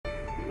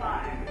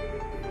5,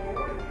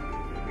 4,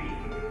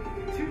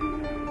 3, 2,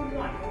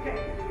 1. Okay.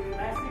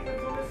 Last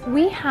sequence on this.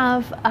 We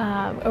have,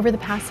 over the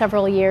past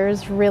several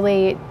years,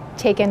 really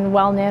taken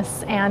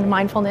wellness and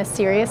mindfulness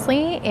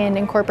seriously in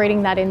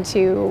incorporating that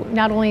into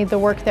not only the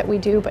work that we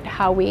do, but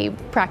how we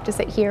practice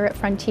it here at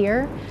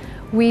Frontier.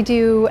 We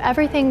do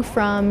everything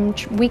from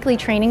weekly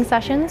training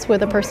sessions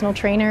with a personal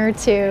trainer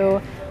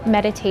to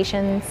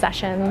meditation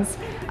sessions,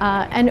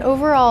 and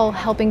overall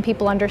helping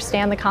people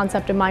understand the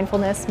concept of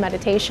mindfulness,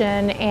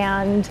 meditation,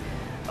 and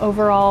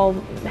overall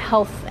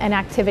health and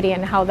activity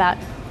and how that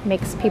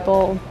makes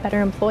people better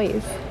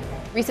employees.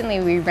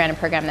 Recently we ran a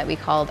program that we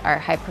called our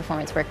High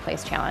Performance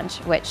Workplace Challenge,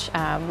 which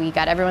we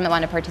got everyone that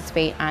wanted to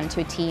participate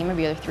onto a team of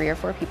either 3 or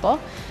 4 people,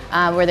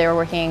 where they were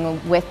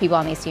working with people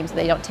on these teams that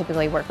they don't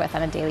typically work with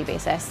on a daily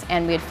basis.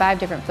 And we had 5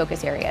 different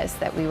focus areas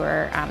that we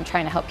were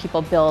trying to help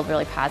people build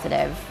really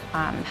positive,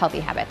 healthy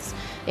habits.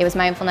 It was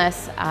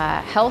mindfulness,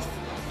 health,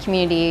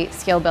 community,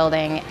 skill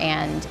building,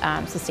 and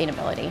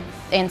sustainability.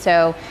 And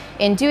so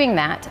in doing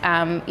that,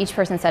 each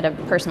person set a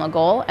personal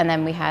goal, and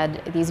then we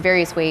had these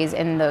various ways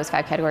in those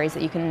 5 categories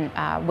that you can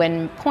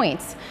win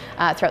points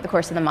throughout the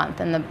course of the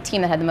month. And the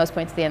team that had the most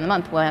points at the end of the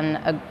month won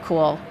a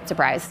cool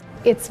surprise.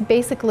 It's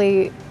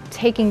basically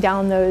taking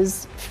down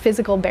those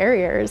physical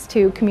barriers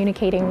to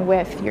communicating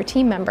with your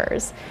team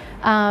members.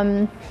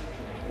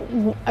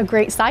 A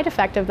great side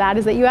effect of that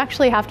is that you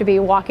actually have to be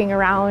walking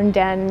around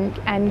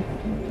and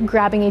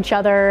grabbing each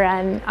other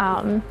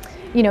and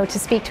to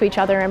speak to each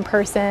other in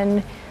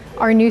person.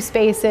 Our new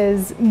space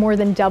is more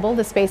than double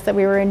the space that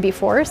we were in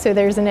before, so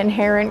there's an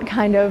inherent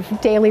kind of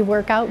daily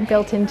workout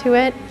built into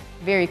it.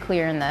 Very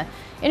clear in the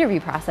interview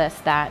process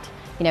that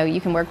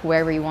you can work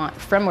wherever you want,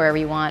 from wherever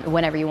you want,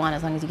 whenever you want,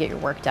 as long as you get your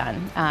work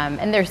done.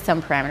 And there's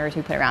some parameters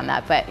we put around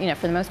that, but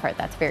for the most part,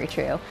 that's very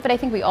true. But I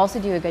think we also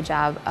do a good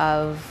job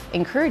of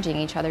encouraging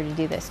each other to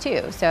do this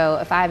too. So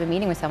if I have a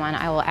meeting with someone,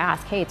 I will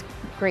ask, hey, it's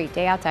a great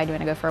day outside, do you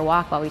want to go for a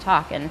walk while we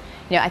talk? And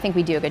I think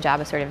we do a good job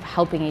of sort of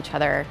helping each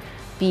other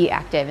be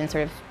active and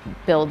sort of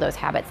build those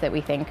habits that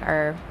we think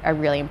are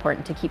really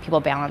important to keep people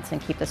balanced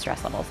and keep the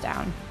stress levels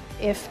down.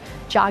 If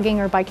jogging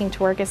or biking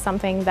to work is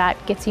something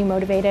that gets you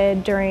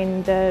motivated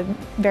during the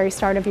very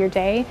start of your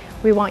day,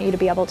 we want you to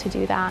be able to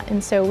do that.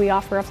 And so we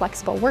offer a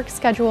flexible work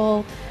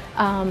schedule,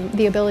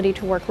 the ability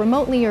to work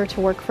remotely or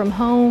to work from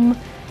home,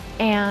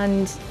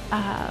 and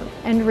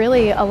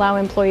really allow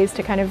employees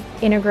to kind of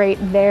integrate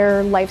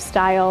their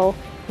lifestyle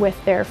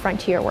with their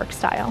Frontier work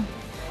style.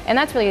 And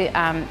that's really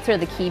sort of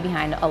the key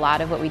behind a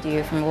lot of what we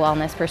do from a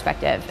wellness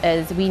perspective,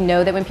 is we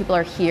know that when people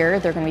are here,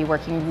 they're going to be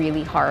working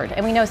really hard.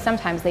 And we know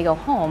sometimes they go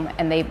home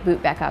and they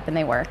boot back up and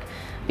they work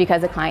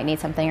because a client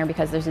needs something or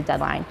because there's a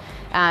deadline.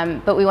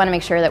 But we want to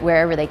make sure that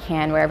wherever they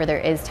can, wherever there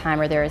is time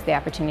or there is the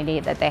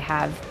opportunity, that they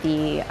have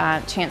the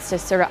chance to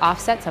sort of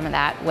offset some of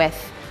that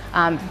with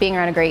being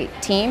around a great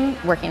team,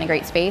 working in a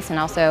great space, and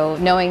also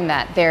knowing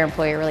that their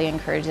employer really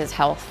encourages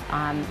health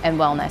and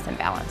wellness and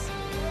balance.